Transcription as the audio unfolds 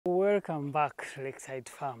Welcome back to Lakeside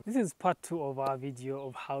Farm. This is part 2 of our video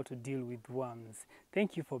of how to deal with worms.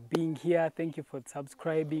 Thank you for being here. Thank you for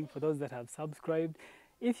subscribing, for those that have subscribed.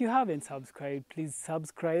 If you haven't subscribed, please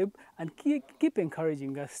subscribe and keep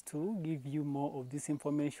encouraging us to give you more of this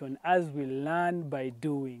information as we learn by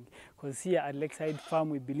doing. Because here at Lakeside Farm,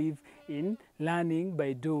 we believe in learning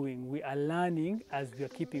by doing. We are learning as we are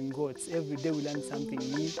keeping goats. Every day we learn something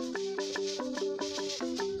new.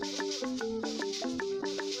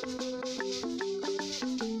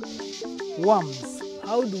 Worms.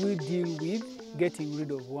 How do we deal with getting rid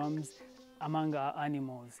of worms among our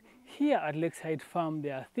animals? Here at Lakeside Farm,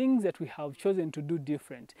 there are things that we have chosen to do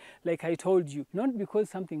different. Like I told you, not because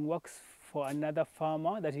something works for another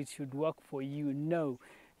farmer that it should work for you. No,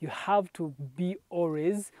 you have to be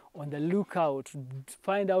always on the lookout,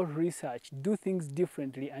 find out research, do things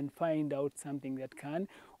differently and find out something that can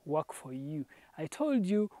work for you. I told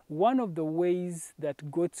you one of the ways that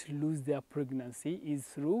goats lose their pregnancy is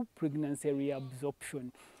through pregnancy reabsorption.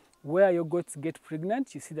 Where your goats get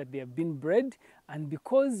pregnant, you see that they have been bred, and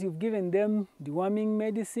because you've given them deworming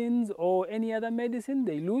medicines or any other medicine,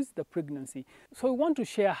 they lose the pregnancy. So we want to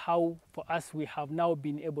share how, for us, we have now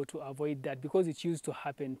been able to avoid that because it used to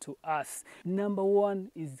happen to us. Number one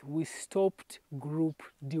is we stopped group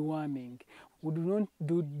deworming. We do not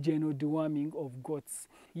do general deworming of goats.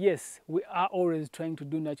 Yes, we are always trying to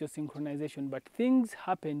do natural synchronization, but things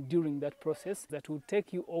happen during that process that will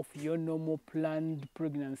take you off your normal planned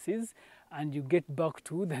pregnancies and you get back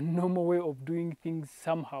to the normal way of doing things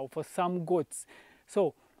somehow for some goats.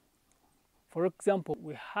 So, for example,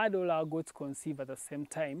 we had all our goats conceive at the same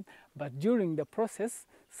time, but during the process,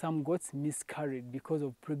 some goats miscarried because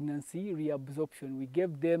of pregnancy reabsorption. We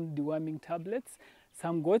gave them deworming tablets.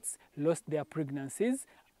 Some goats lost their pregnancies.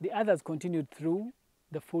 The others continued through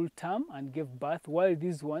the full term and gave birth, while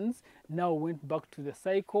these ones now went back to the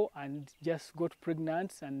cycle and just got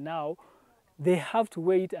pregnant, and now they have to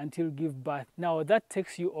wait until give birth. Now that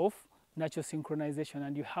takes you off natural synchronization,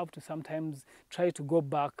 and you have to sometimes try to go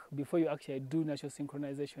back before you actually do natural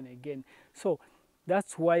synchronization again. So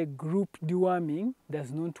that's why group deworming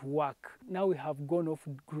does not work. Now we have gone off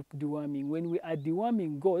group deworming. When we are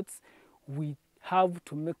deworming goats, we have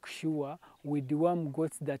to make sure we deworm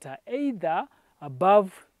goats that are either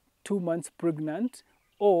above 2 months pregnant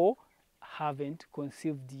or haven't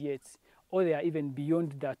conceived yet, or they are even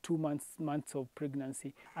beyond the 2 months of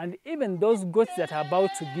pregnancy. And even those goats that are about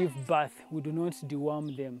to give birth, we do not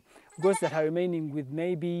deworm them. Goats that are remaining with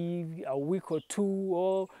maybe a week or 2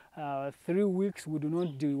 or 3 weeks, we do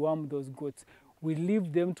not deworm those goats. We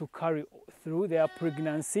leave them to carry through their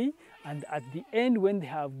pregnancy, and at the end, when they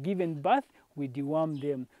have given birth, we deworm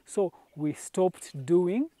them. So we stopped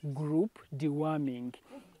doing group deworming.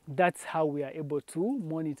 That's how we are able to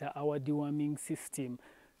monitor our deworming system.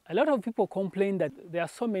 A lot of people complain that there are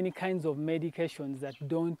so many kinds of medications that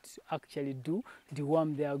don't actually do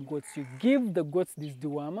deworm their goats. You give the goats these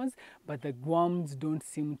dewormers, but the worms don't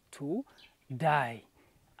seem to die.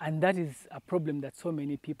 And that is a problem that so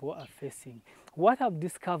many people are facing. What I've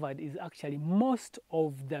discovered is actually most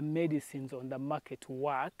of the medicines on the market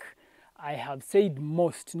work. I have said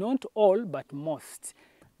most, not all, but most.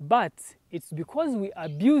 But it's because we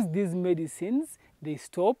abuse these medicines, they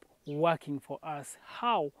stop working for us.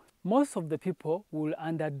 How? Most of the people will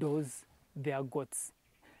underdose their goats.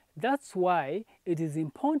 That's why it is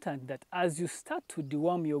important that as you start to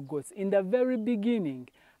deworm your goats, in the very beginning,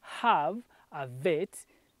 have a vet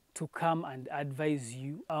to come and advise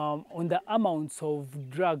you on the amounts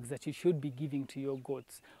of drugs that you should be giving to your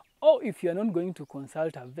goats. Or if you're not going to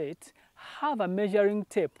consult a vet, have a measuring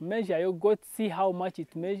tape. Measure your goat, see how much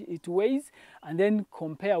it weighs, and then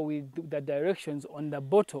compare with the directions on the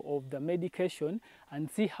bottle of the medication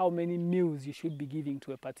and see how many meals you should be giving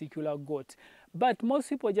to a particular goat. But most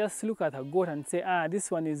people just look at a goat and say,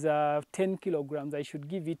 this one is 10 kilograms, I should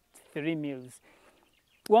give it 3 meals.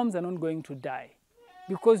 Worms are not going to die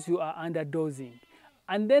because you are underdosing.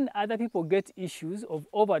 And then other people get issues of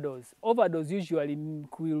overdose. Overdose usually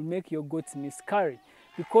will make your goats miscarry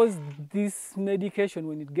because this medication,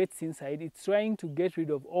 when it gets inside, it's trying to get rid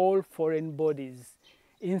of all foreign bodies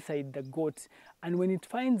inside the goat. And when it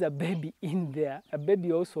finds a baby in there, a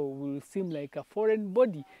baby also will seem like a foreign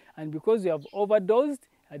body. And because you have overdosed,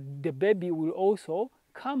 the baby will also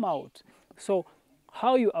come out. So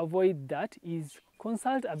how you avoid that is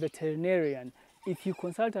consult a veterinarian. If you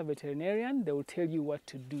consult a veterinarian, they will tell you what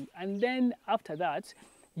to do. And then after that,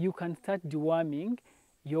 you can start deworming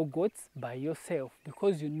your goats by yourself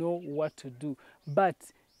because you know what to do. But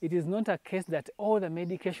it is not a case that all the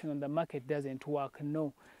medication on the market doesn't work.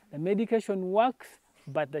 No, the medication works,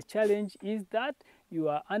 but the challenge is that you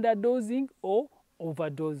are underdosing or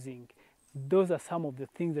overdosing. Those are some of the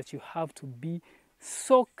things that you have to be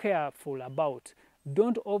so careful about.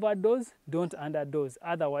 Don't overdose, don't underdose.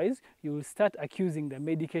 Otherwise, you will start accusing the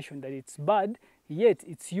medication that it's bad, yet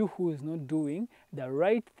it's you who is not doing the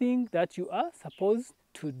right thing that you are supposed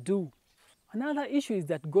to do. Another issue is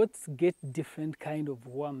that goats get different kind of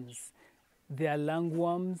worms. There are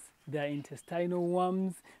lungworms, there are intestinal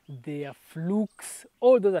worms, there are flukes,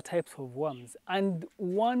 all those are types of worms. And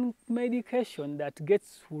one medication that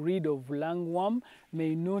gets rid of lungworm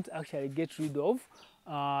may not actually get rid of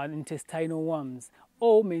intestinal worms,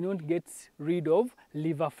 or may not get rid of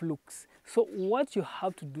liver flukes. So what you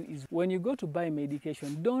have to do is, when you go to buy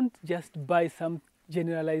medication, don't just buy some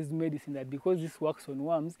generalized medicine that because this works on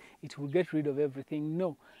worms, it will get rid of everything.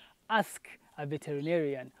 No. Ask a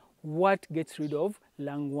veterinarian what gets rid of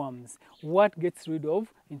lungworms, what gets rid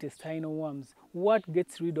of intestinal worms, what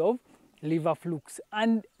gets rid of liver flukes.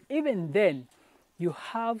 And even then, you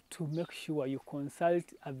have to make sure you consult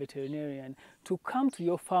a veterinarian to come to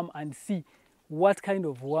your farm and see what kind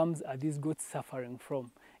of worms are these goats suffering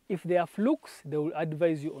from. If they are flukes, they will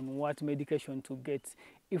advise you on what medication to get.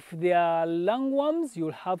 If they are lungworms,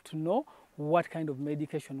 you'll have to know what kind of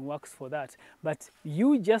medication works for that. But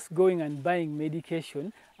you just going and buying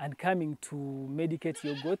medication and coming to medicate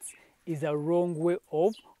your goats is a wrong way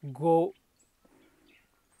of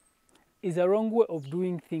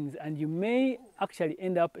doing things, and you may actually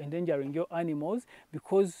end up endangering your animals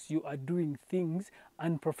because you are doing things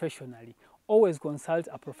unprofessionally. Always consult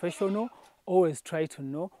a professional. Always try to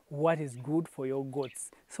know what is good for your goats.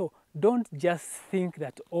 So don't just think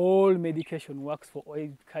that all medication works for all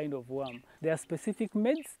kind of worm. There are specific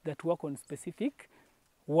meds that work on specific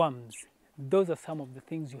worms. Those are some of the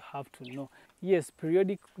things you have to know. Yes,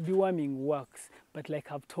 periodic deworming works, but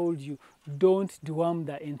like I've told you, don't deworm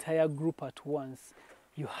the entire group at once.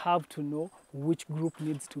 You have to know which group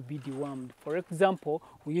needs to be dewormed. For example,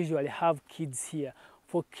 we usually have kids here.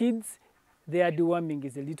 For kids, their deworming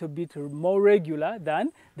is a little bit more regular than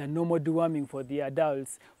the normal deworming for the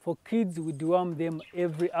adults. For kids, we deworm them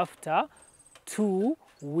every after 2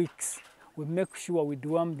 weeks. We make sure we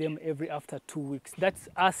deworm them every after 2 weeks. That's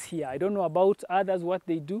us here. I don't know about others, what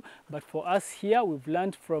they do, but for us here, we've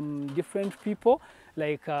learned from different people,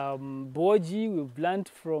 like Boji, we've learned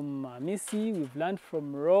from Missy, we've learned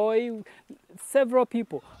from Roy, several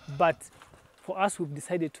people. But for us, we've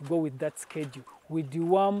decided to go with that schedule. We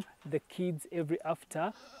deworm the kids every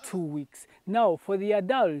after 2 weeks. Now, for the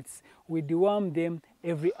adults, we deworm them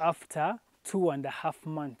every after 2.5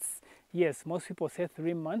 months. Yes, most people say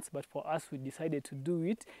 3 months, but for us, we decided to do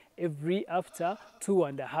it every after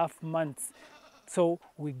 2.5 months. So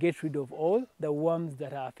we get rid of all the worms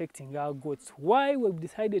that are affecting our goats. Why we've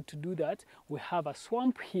decided to do that? We have a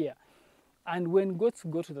swamp here. And when goats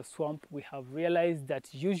go to the swamp, we have realized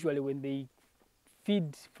that usually when they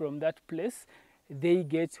feed from that place, they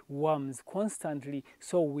get worms constantly.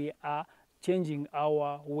 So we are changing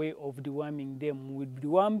our way of deworming them. We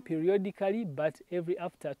deworm periodically, but every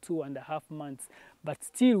after 2.5 months. But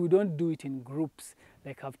still, we don't do it in groups.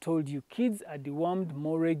 Like I've told you, kids are dewormed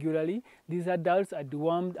more regularly. These adults are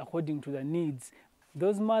dewormed according to the needs.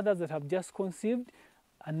 Those mothers that have just conceived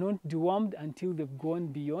are not dewormed until they've gone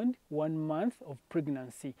beyond 1 month of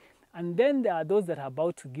pregnancy. And then there are those that are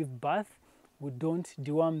about to give birth. We don't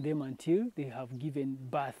deworm them until they have given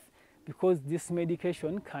birth, because this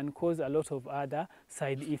medication can cause a lot of other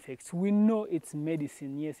side effects. We know it's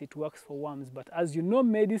medicine, yes, it works for worms, but as you know,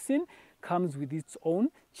 medicine comes with its own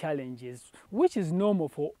challenges, which is normal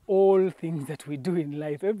for all things that we do in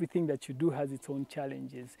life. Everything that you do has its own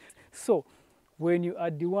challenges. So when you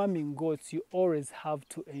are deworming goats, you always have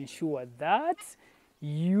to ensure that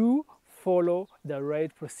you follow the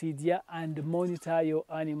right procedure and monitor your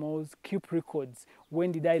animals. Keep records.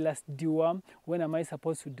 When did I last deworm? When am I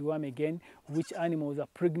supposed to deworm again? Which animals are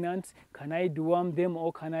pregnant? Can I deworm them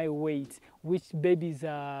or can I wait? Which babies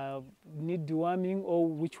need deworming or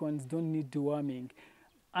which ones don't need deworming?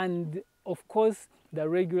 And of course, the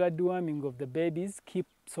regular deworming of the babies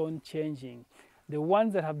keeps on changing. The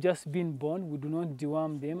ones that have just been born, we do not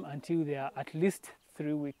deworm them until they are at least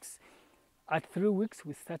 3 weeks. At 3 weeks,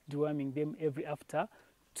 we start deworming them every after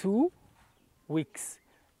 2 weeks.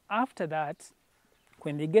 After that,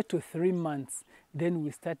 when they get to 3 months, then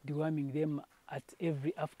we start deworming them at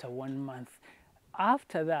every after 1 month.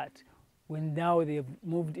 After that, when now they've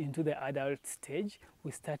moved into the adult stage,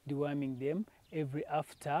 we start deworming them every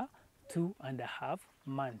after 2.5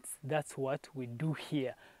 months. That's what we do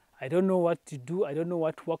here. I don't know what to do. I don't know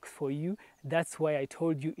what works for you. That's why I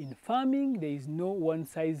told you in farming, there is no one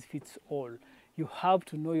size fits all. You have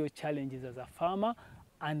to know your challenges as a farmer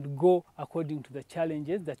and go according to the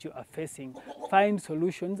challenges that you are facing. Find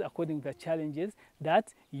solutions according to the challenges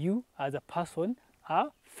that you as a person are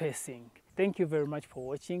facing. Thank you very much for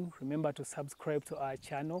watching. Remember to subscribe to our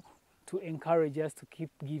channel to encourage us to keep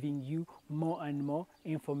giving you more and more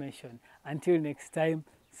information. Until next time,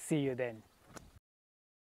 see you then.